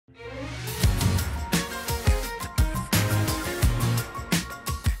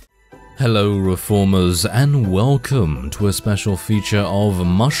Hello Reformers, and welcome to a special feature of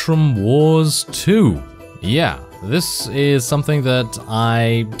Mushroom Wars 2. Yeah, this is something that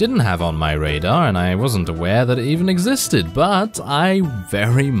I didn't have on my radar and I wasn't aware that it even existed, but I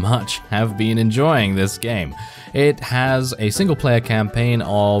very much have been enjoying this game. It has a single player campaign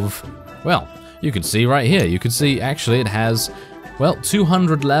of, well, you can see right here, you can see actually it has, well,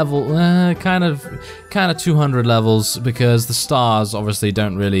 200 level, kind of 200 levels, because the stars obviously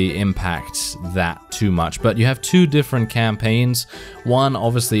don't really impact that too much. But you have two different campaigns. One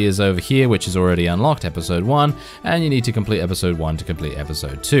obviously is over here, which is already unlocked, episode 1, and you need to complete episode 1 to complete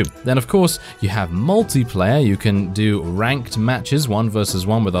episode 2. Then of course you have multiplayer. You can do ranked matches, 1 versus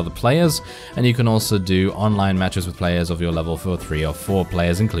 1 with other players, and you can also do online matches with players of your level for 3 or 4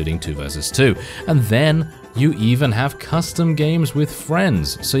 players, including 2 versus 2. And then you even have custom games with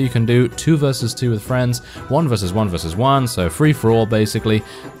friends, so you can do 2 versus 2 with friends, 1 versus 1 versus 1, so free for all basically.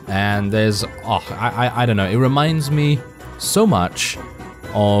 And there's, I don't know, it reminds me so much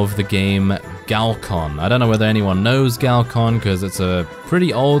of the game Galcon. I don't know whether anyone knows Galcon, because it's a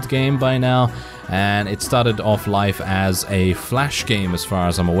pretty old game by now, and it started off life as a flash game as far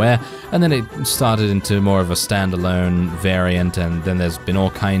as I'm aware, and then it started into more of a standalone variant, and then there's been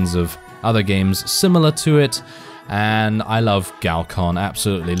all kinds of other games similar to it, and I love Galcon,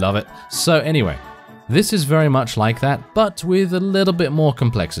 absolutely love it. So anyway, this is very much like that, but with a little bit more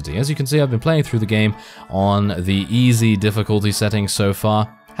complexity. As you can see, I've been playing through the game on the easy difficulty settings so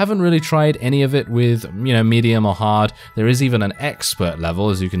far. Haven't really tried any of it with, you know, medium or hard. There is even an expert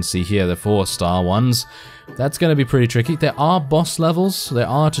level, as you can see here, the 4-star ones. That's going to be pretty tricky. There are boss levels, there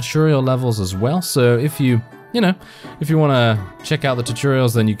are tutorial levels as well, so if you want to check out the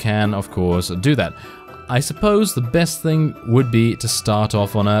tutorials, then you can, of course, do that. I suppose the best thing would be to start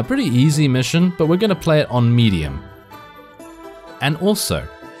off on a pretty easy mission, but we're going to play it on medium. And also,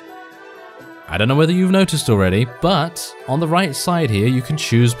 I don't know whether you've noticed already, but on the right side here, you can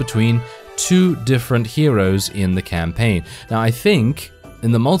choose between 2 different heroes in the campaign. Now, I think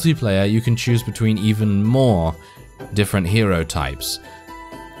in the multiplayer, you can choose between even more different hero types.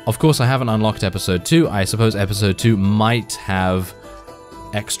 Of course, I haven't unlocked episode 2. I suppose episode 2 might have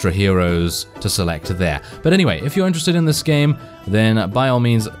extra heroes to select there. But anyway, if you're interested in this game, then by all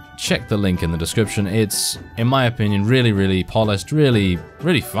means, check the link in the description. It's, in my opinion, really, really polished, really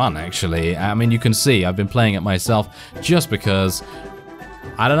fun, actually. I mean, you can see I've been playing it myself just because,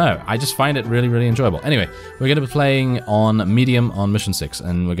 I don't know, I just find it really, really enjoyable. Anyway, we're going to be playing on medium on mission 6,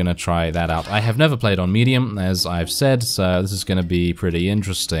 and we're going to try that out. I have never played on medium, as I've said, so this is going to be pretty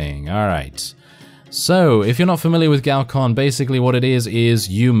interesting. All right. So, if you're not familiar with Galcon, basically what it is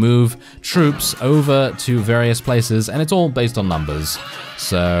you move troops over to various places, and it's all based on numbers.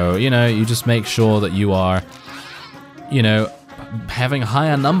 So, you know, you just make sure that you are, you know, having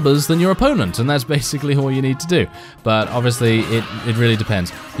higher numbers than your opponent, and that's basically all you need to do. But obviously, it really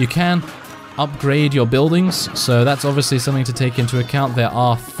depends. You can upgrade your buildings, so that's obviously something to take into account. There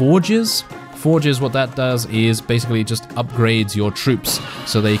are forges. Forges, what that does is basically just upgrades your troops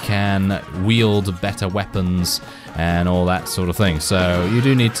so they can wield better weapons and all that sort of thing. So you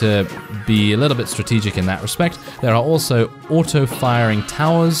do need to be a little bit strategic in that respect. There are also auto-firing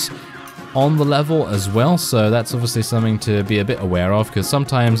towers on the level as well, so that's obviously something to be a bit aware of, because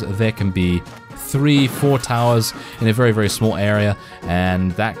sometimes there can be 3-4 towers in a very, very small area,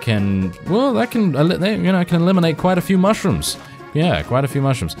 and that can, well, that can, you know, can eliminate quite a few mushrooms. Yeah, quite a few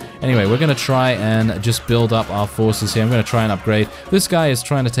mushrooms. Anyway, we're going to try and just build up our forces here. I'm going to try and upgrade. This guy is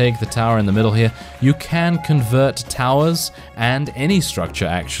trying to take the tower in the middle here. You can convert towers and any structure,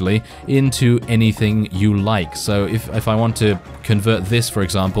 actually, into anything you like. So if I want to convert this, for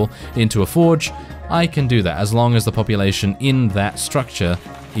example, into a forge, I can do that, as long as the population in that structure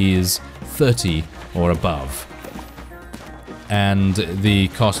is 30 or above. And the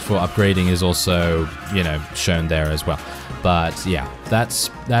cost for upgrading is also, you know, shown there as well. But yeah, that's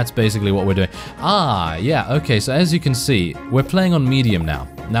basically what we're doing. Ah, yeah, okay, so as you can see, we're playing on medium now.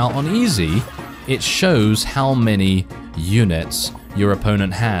 Now on easy, it shows how many units your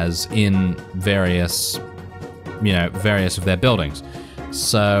opponent has in various, you know, various of their buildings.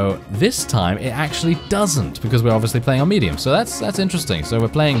 So this time it actually doesn't, because we're obviously playing on medium. So that's interesting. So we're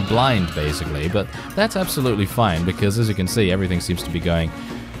playing blind basically, but that's absolutely fine, because as you can see, everything seems to be going,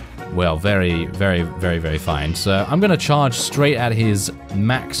 well, very, very, very, very fine. So I'm going to charge straight at his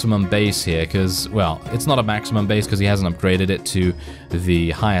maximum base here, because, well, it's not a maximum base because he hasn't upgraded it to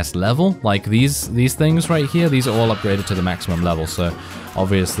the highest level. Like these things right here, these are all upgraded to the maximum level. So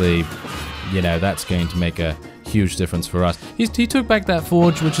obviously, you know, that's going to make a huge difference for us. He took back that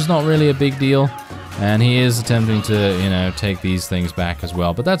forge, which is not really a big deal. And he is attempting to, you know, take these things back as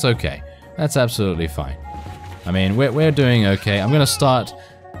well, but that's okay. That's absolutely fine. I mean, we're doing okay. I'm gonna start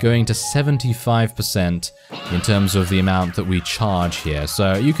going to 75% in terms of the amount that we charge here.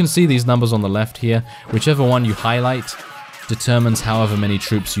 So you can see these numbers on the left here. Whichever one you highlight determines however many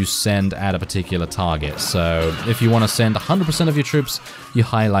troops you send at a particular target. So if you want to send 100% of your troops, you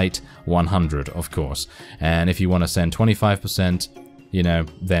highlight 100, of course. And if you want to send 25%, you know,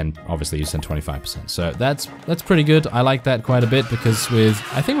 then obviously you send 25%. So that's pretty good. I like that quite a bit because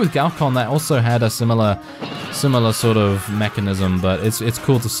I think with Galcon that also had a similar sort of mechanism, but it's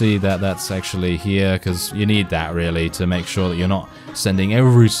cool to see that that's actually here because you need that really to make sure that you're not sending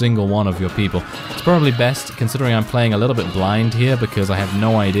every single one of your people. It's probably best considering I'm playing a little bit blind here because I have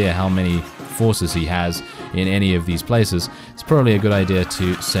no idea how many forces he has in any of these places. It's probably a good idea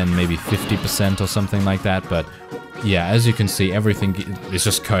to send maybe 50% or something like that, but yeah, as you can see, everything is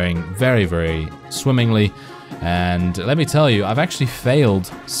just going very, very swimmingly. And let me tell you, I've actually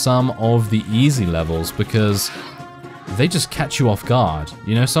failed some of the easy levels because they just catch you off guard.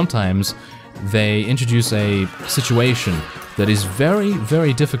 You know, sometimes they introduce a situation that is very,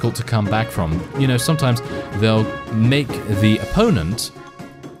 very difficult to come back from. You know, sometimes they'll make the opponent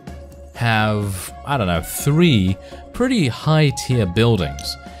have, I don't know, 3 pretty high-tier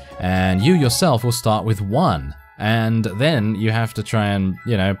buildings. And you yourself will start with 1. And then you have to try and,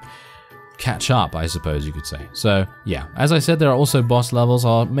 you know, catch up, I suppose you could say. So, yeah, as I said, there are also boss levels.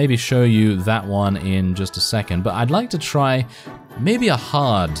 I'll maybe show you that one in just a second. But I'd like to try maybe a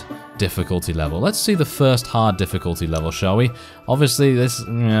hard difficulty level. Let's see the first hard difficulty level, shall we? Obviously, this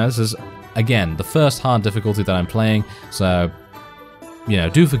is, again, the first hard difficulty that I'm playing. So, you know,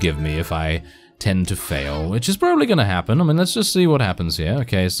 do forgive me if I tend to fail, which is probably going to happen. I mean, let's just see what happens here.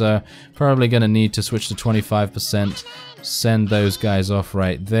 Okay, so probably going to need to switch to 25%, send those guys off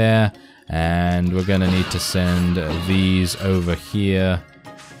right there, and we're going to need to send these over here,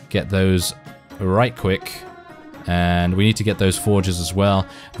 get those right quick, and we need to get those forges as well.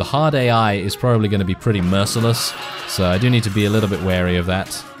 The hard AI is probably going to be pretty merciless, so I do need to be a little bit wary of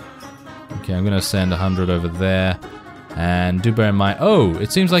that. Okay, I'm going to send 100 over there. And do bear in mind, oh,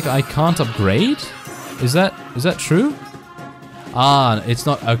 it seems like I can't upgrade? Is that true? Ah, it's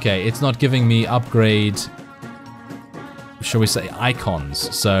not, okay, it's not giving me upgrade, shall we say,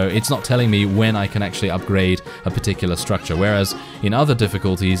 icons. So it's not telling me when I can actually upgrade a particular structure, whereas in other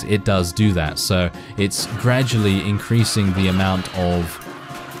difficulties, it does do that. So it's gradually increasing the amount of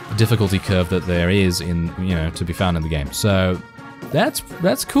difficulty curve that there is in, you know, to be found in the game. So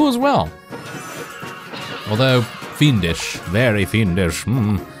that's cool as well. Although fiendish, very fiendish.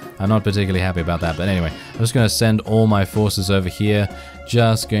 I'm not particularly happy about that, but anyway, I'm just going to send all my forces over here.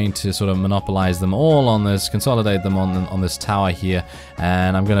 Just going to sort of monopolize them all on this, consolidate them on this tower here,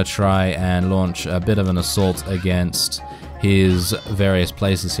 and I'm going to try and launch a bit of an assault against his various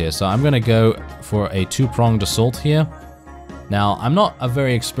places here. So I'm going to go for a 2-pronged assault here. Now, I'm not a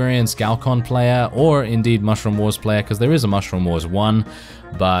very experienced Galcon player, or indeed Mushroom Wars player, because there is a Mushroom Wars 1,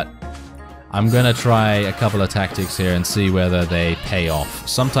 but I'm gonna try a couple of tactics here and see whether they pay off.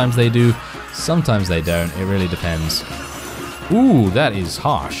 Sometimes they do, sometimes they don't. It really depends. Ooh, that is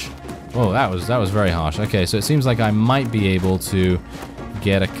harsh. Oh, that was very harsh. Okay, so it seems like I might be able to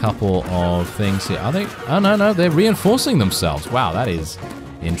get a couple of things here. Are they? Oh, no, they're reinforcing themselves. Wow, that is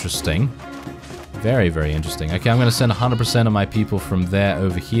interesting. Very, very interesting. Okay, I'm going to send 100% of my people from there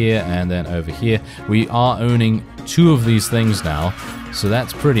over here and then over here. We are owning 2 of these things now, so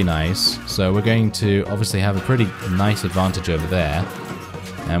that's pretty nice. So we're going to obviously have a pretty nice advantage over there.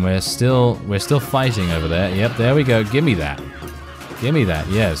 And we're still fighting over there. Yep, there we go. Give me that. Give me that,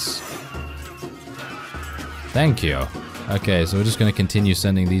 yes. Thank you. Okay, so we're just going to continue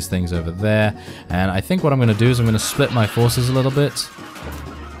sending these things over there. And I think what I'm going to do is I'm going to split my forces a little bit.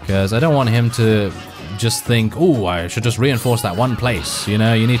 Because I don't want him to just think, oh, I should just reinforce that one place. You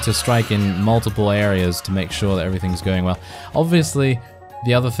know, you need to strike in multiple areas to make sure that everything's going well. Obviously,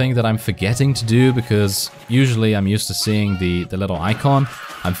 the other thing that I'm forgetting to do, because usually I'm used to seeing the little icon,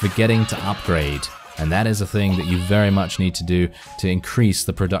 I'm forgetting to upgrade. And that is a thing that you very much need to do to increase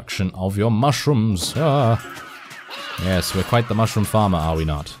the production of your mushrooms. Ah. Yes, we're quite the mushroom farmer, are we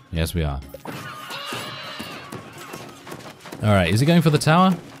not? Yes, we are. Alright, is he going for the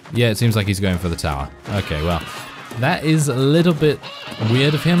tower? Yeah, it seems like he's going for the tower. Okay, well, that is a little bit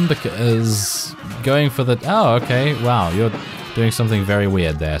weird of him because going for the... Oh, okay, wow, you're doing something very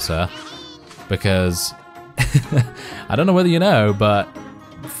weird there, sir. Because, I don't know whether you know, but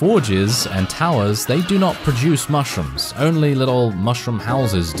forges and towers, they do not produce mushrooms. Only little mushroom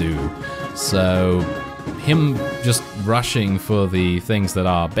houses do. So, him just rushing for the things that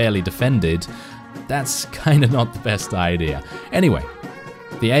are barely defended, that's kind of not the best idea. Anyway,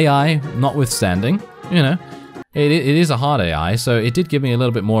 the AI notwithstanding, you know, it is a hard AI, so it did give me a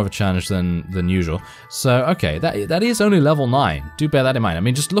little bit more of a challenge than usual. So, okay, that is only level 9. Do bear that in mind. I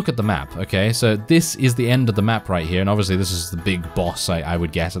mean, just look at the map, okay? So this is the end of the map right here, and obviously this is the big boss, I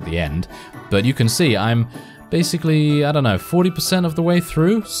would guess, at the end. But you can see I'm basically, I don't know, 40% of the way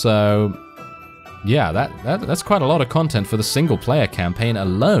through, so yeah, that's quite a lot of content for the single-player campaign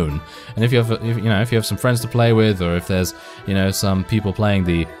alone. And if you have some friends to play with, or if there's, you know, some people playing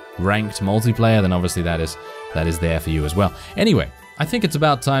the ranked multiplayer, then obviously that is there for you as well. Anyway, I think it's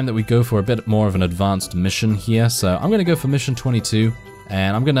about time that we go for a bit more of an advanced mission here. So I'm going to go for mission 22,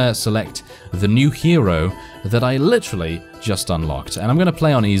 and I'm going to select the new hero that I literally just unlocked. And I'm going to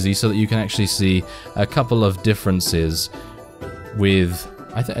play on easy so that you can actually see a couple of differences with...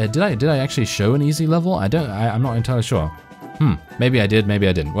 did I actually show an easy level? I'm not entirely sure. Maybe I did, maybe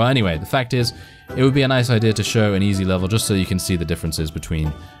I didn't. Well, anyway, the fact is, it would be a nice idea to show an easy level just so you can see the differences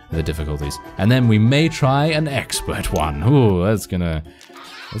between the difficulties. And then we may try an expert one. Ooh, that's gonna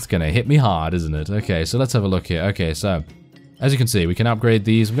hit me hard, isn't it? Okay, so let's have a look here. Okay, so as you can see, we can upgrade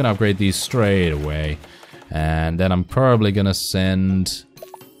these. I'm gonna upgrade these straight away. And then I'm probably gonna send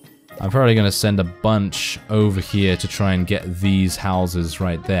a bunch over here to try and get these houses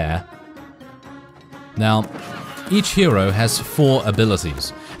right there. Now, each hero has 4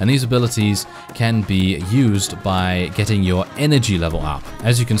 abilities, and these abilities can be used by getting your energy level up.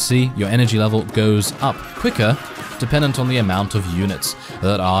 As you can see, your energy level goes up quicker dependent on the amount of units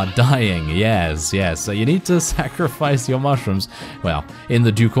that are dying. Yes, so you need to sacrifice your mushrooms, well, in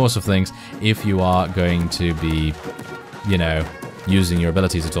the due course of things, if you are going to be, you know, using your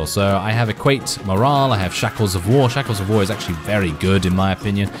abilities at all. So I have Equate Morale, I have Shackles of War. Shackles of War is actually very good in my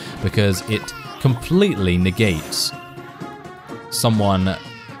opinion because it completely negates someone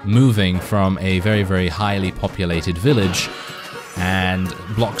moving from a very, very highly populated village and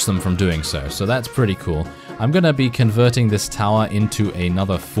blocks them from doing so. So that's pretty cool. I'm going to be converting this tower into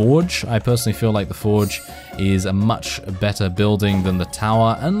another forge. I personally feel like the forge is a much better building than the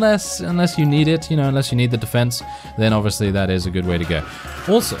tower, unless you need it, you know, unless you need the defense, then obviously that is a good way to go.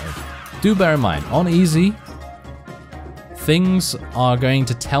 Also, do bear in mind, on easy, things are going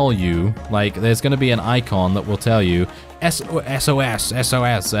to tell you, like there's going to be an icon that will tell you SOS,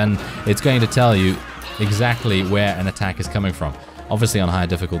 SOS, and it's going to tell you exactly where an attack is coming from. Obviously on higher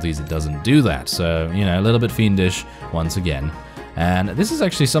difficulties it doesn't do that, so, you know, a little bit fiendish once again. And this is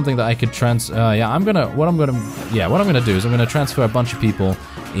actually something that I could what I'm gonna do is I'm gonna transfer a bunch of people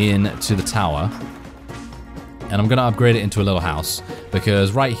into the tower, and I'm gonna upgrade it into a little house,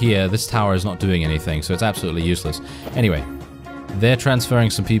 because right here, this tower is not doing anything, so it's absolutely useless. Anyway, they're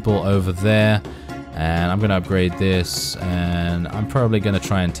transferring some people over there, and I'm gonna upgrade this, and I'm probably gonna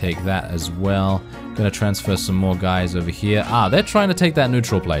try and take that as well. Gonna transfer some more guys over here. Ah, they're trying to take that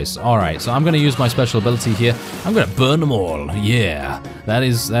neutral place. Alright, so I'm gonna use my special ability here. I'm gonna burn them all. Yeah. That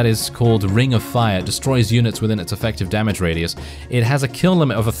is called Ring of Fire. It destroys units within its effective damage radius. It has a kill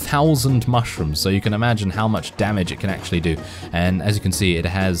limit of 1,000 mushrooms, so you can imagine how much damage it can actually do. And as you can see, it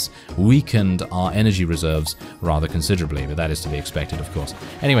has weakened our energy reserves rather considerably, but that is to be expected, of course.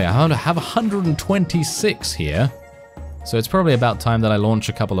 Anyway, I have 126 here, so it's probably about time that I launch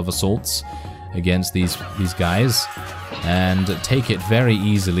a couple of assaults against these guys and take it very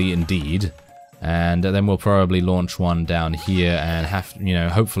easily indeed. And then we'll probably launch one down here and have, you know,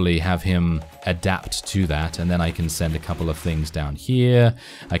 hopefully have him adapt to that, and then I can send a couple of things down here.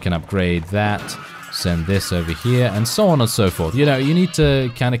 I can upgrade that, send this over here, and so on and so forth. You know, you need to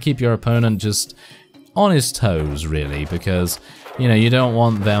kind of keep your opponent just on his toes, really, because, you know, you don't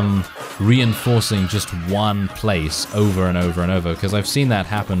want them reinforcing just one place over and over and over, because I've seen that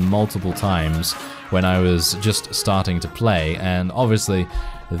happen multiple times when I was just starting to play, and obviously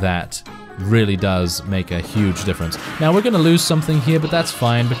that really does make a huge difference. Now we're going to lose something here, but that's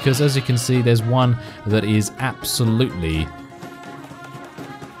fine, because as you can see, there's one that is absolutely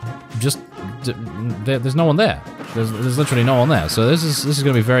just... there's no one there. There's literally no one there, so this is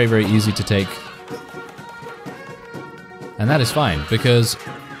going to be very, very easy to take. And that is fine, because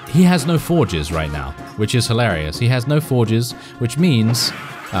he has no forges right now, which is hilarious. He has no forges, which means...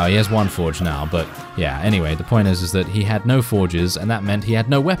 oh, he has one forge now, but yeah, anyway, the point is that he had no forges, and that meant he had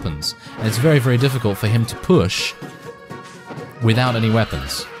no weapons. And it's very, very difficult for him to push without any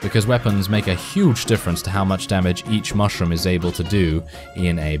weapons, because weapons make a huge difference to how much damage each mushroom is able to do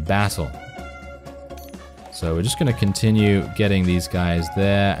in a battle. So we're just going to continue getting these guys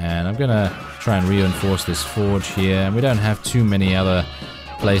there, and I'm going to try and reinforce this forge here, and we don't have too many other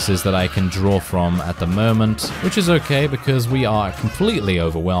places that I can draw from at the moment, which is okay because we are completely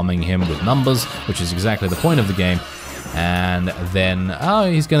overwhelming him with numbers, which is exactly the point of the game. And then,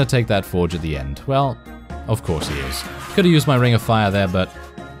 oh, he's gonna take that forge at the end. Well, of course he is. Could have used my Ring of Fire there, but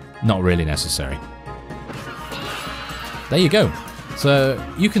not really necessary. There you go. So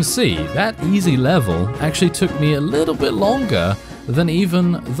you can see that easy level actually took me a little bit longer than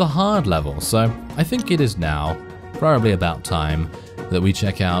even the hard level. So I think it is now probably about time that we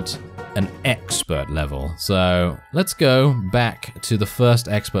check out an expert level. So let's go back to the first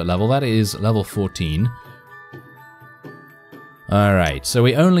expert level. That is level 14. Alright, so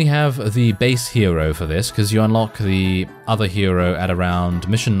we only have the base hero for this, because you unlock the other hero at around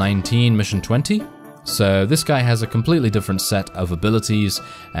mission 19, mission 20. So this guy has a completely different set of abilities,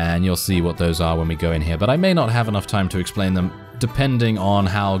 and you'll see what those are when we go in here. But I may not have enough time to explain them, depending on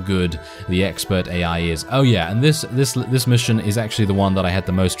how good the expert AI is. Oh yeah, and this mission is actually the one that I had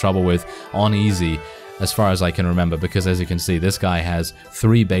the most trouble with on easy, as far as I can remember, because as you can see, this guy has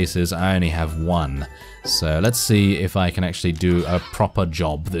 3 bases, I only have 1. So let's see if I can actually do a proper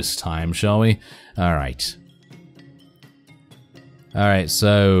job this time, shall we? Alright. Alright,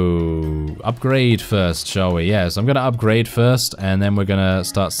 so upgrade first, shall we? Yes, I'm gonna upgrade first, and then we're gonna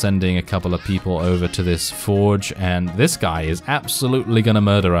start sending a couple of people over to this forge, and this guy is absolutely gonna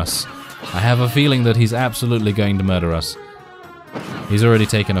murder us. I have a feeling that he's absolutely going to murder us. He's already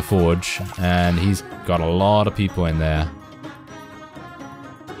taken a forge, and he's got a lot of people in there.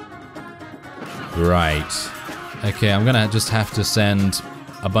 Right. Okay, I'm gonna just have to send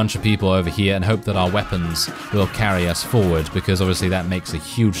a bunch of people over here and hope that our weapons will carry us forward, because obviously that makes a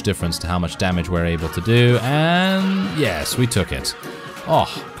huge difference to how much damage we're able to do, and yes, we took it. Oh,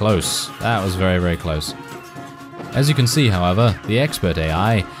 close. That was very, very close. As you can see, however, the expert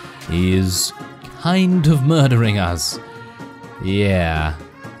AI is kind of murdering us. Yeah.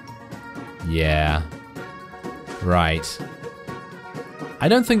 Yeah. Right. I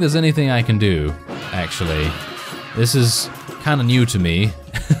don't think there's anything I can do, actually. This is kind of new to me,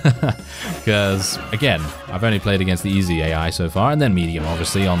 because, again, I've only played against the easy AI so far, and then medium,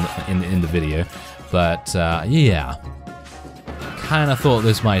 obviously, in the video. But, yeah. Kind of thought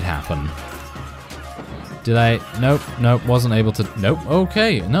this might happen. Did I? Nope, nope, wasn't able to. Nope,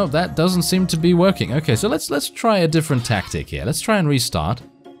 okay, no, that doesn't seem to be working. Okay, so let's try a different tactic here. Let's try and restart.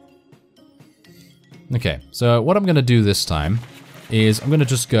 Okay, so what I'm gonna do this time is I'm gonna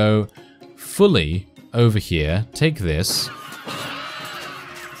just go fully over here, take this,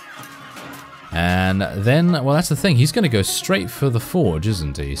 and then, well, that's the thing, he's gonna go straight for the forge,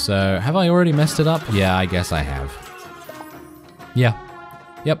 isn't he? So, have I already messed it up? Yeah, I guess I have. Yeah,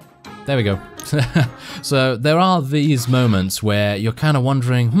 yep, there we go. So there are these moments where you're kind of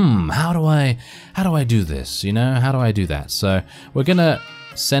wondering, how do I do this? You know, how do I do that? So we're gonna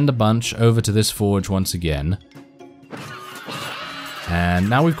send a bunch over to this forge once again. And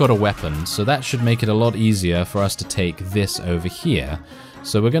now we've got a weapon, so that should make it a lot easier for us to take this over here.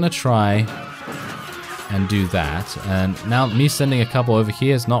 So we're gonna try and do that. And now me sending a couple over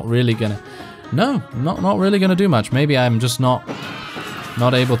here is not really gonna, no, not really gonna do much. Maybe I'm just not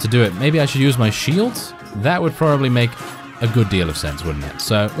able to do it. Maybe I should use my shields? That would probably make a good deal of sense, wouldn't it?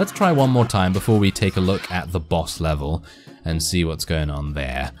 So let's try one more time before we take a look at the boss level and see what's going on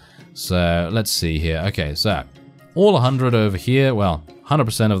there. So let's see here. Okay, so all 100 over here. Well,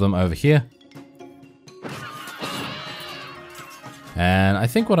 100% of them over here. And I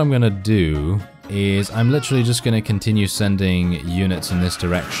think what I'm going to do is I'm literally just going to continue sending units in this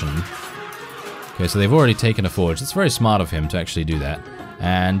direction. Okay, so they've already taken a forge. It's very smart of him to actually do that.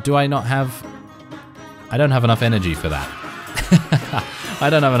 And do I not have... I don't have enough energy for that. I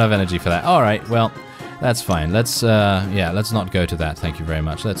don't have enough energy for that. Alright, well, that's fine. Let's, yeah, let's not go to that. Thank you very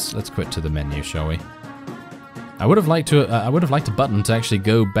much. Let's quit to the menu, shall we? I would have liked a button to actually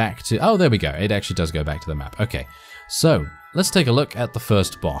go back to... Oh, there we go. It actually does go back to the map. Okay, so let's take a look at the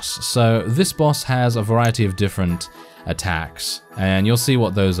first boss. So this boss has a variety of different attacks, and you'll see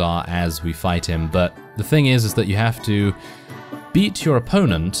what those are as we fight him. But the thing is that you have to beat your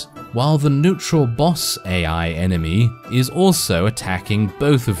opponent while the neutral boss AI enemy is also attacking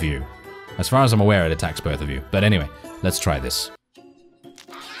both of you. As far as I'm aware, it attacks both of you. But anyway, let's try this.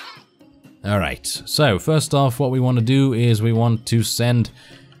 Alright, so first off, what we want to do is we want to send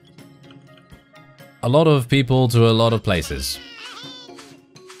a lot of people to a lot of places.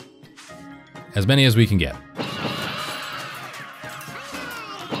 As many as we can get.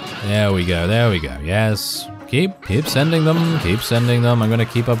 There we go, there we go. Yes, keep sending them, keep sending them. I'm going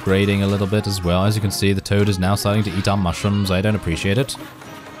to keep upgrading a little bit as well. As you can see, the toad is now starting to eat our mushrooms. I don't appreciate it.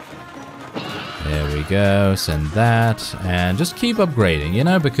 There we go, send that, and just keep upgrading, you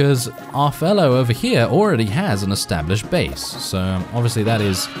know, because our fellow over here already has an established base. So obviously that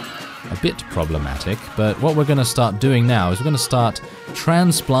is a bit problematic. But what we're going to start doing now is we're going to start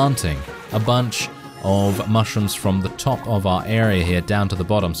transplanting a bunch of mushrooms from the top of our area here down to the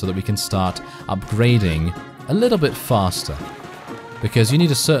bottom so that we can start upgrading a little bit faster. Because you need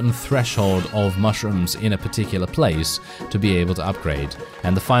a certain threshold of mushrooms in a particular place to be able to upgrade.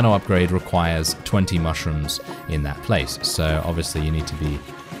 And the final upgrade requires 20 mushrooms in that place. So obviously you need to be,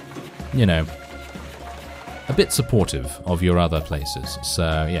 you know, a bit supportive of your other places.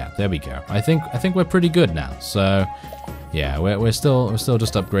 So yeah, there we go. I think we're pretty good now. So yeah, we're still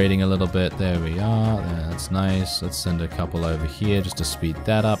just upgrading a little bit. There we are. That's nice. Let's send a couple over here just to speed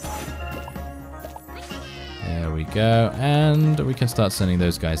that up. There we go, and we can start sending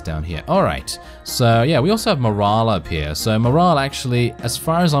those guys down here. Alright, so yeah, we also have morale up here. So morale actually, as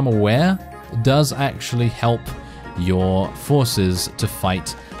far as I'm aware, does actually help your forces to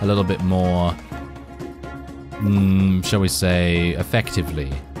fight a little bit more, shall we say,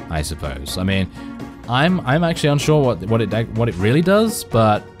 effectively, I suppose. I mean, I'm actually unsure what it really does,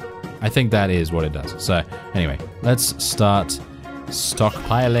 but I think that is what it does. So anyway, let's start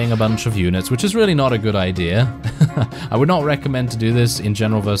stockpiling a bunch of units, which is really not a good idea. I would not recommend to do this in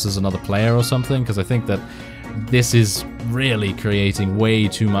general versus another player or something, because I think that this is really creating way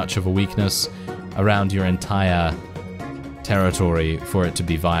too much of a weakness around your entire territory for it to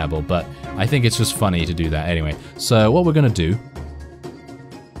be viable, but I think it's just funny to do that anyway. So what we're going to do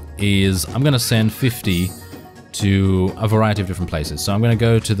is I'm going to send 50 to a variety of different places. So I'm going to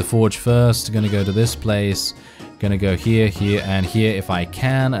go to the forge first, going to go to this place, going to go here, here, and here if I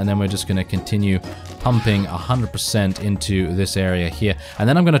can, and then we're just going to continue pumping 100% into this area here. And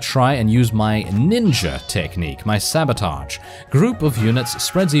then I'm going to try and use my ninja technique, my sabotage. Group of units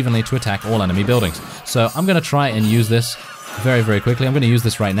spreads evenly to attack all enemy buildings. So I'm going to try and use this very, very quickly. I'm going to use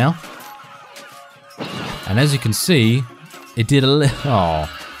this right now. And as you can see, it did a little... Oh,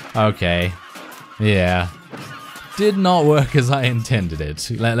 okay. Yeah. Did not work as I intended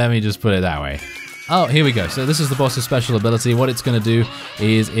it. Let me just put it that way. Oh, here we go. So this is the boss's special ability. What it's going to do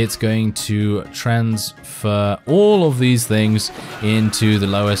is it's going to transfer all of these things into the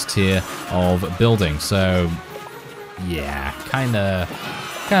lowest tier of building. So, yeah, kind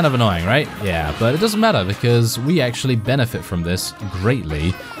of annoying, right? Yeah, but it doesn't matter because we actually benefit from this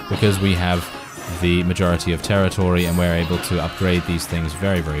greatly because we have the majority of territory and we're able to upgrade these things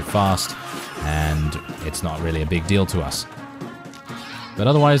very, very fast, and it's not really a big deal to us. But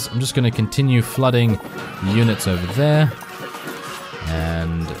otherwise, I'm just going to continue flooding units over there,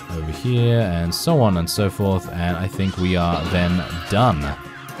 and over here, and so on and so forth, and I think we are then done.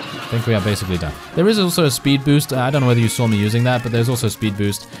 I think we are basically done. There is also a speed boost. I don't know whether you saw me using that, but there's also a speed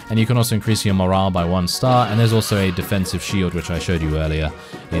boost, and you can also increase your morale by 1 star, and there's also a defensive shield, which I showed you earlier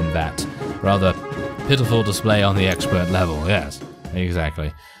in that rather pitiful display on the expert level. Yes,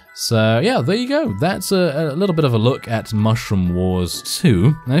 exactly. So yeah, there you go. That's a little bit of a look at Mushroom Wars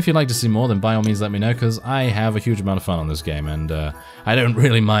 2. And if you'd like to see more, then by all means let me know, because I have a huge amount of fun on this game, and I don't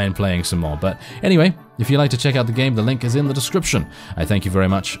really mind playing some more. But anyway, if you'd like to check out the game, the link is in the description. I thank you very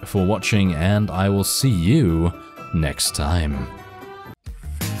much for watching, and I will see you next time.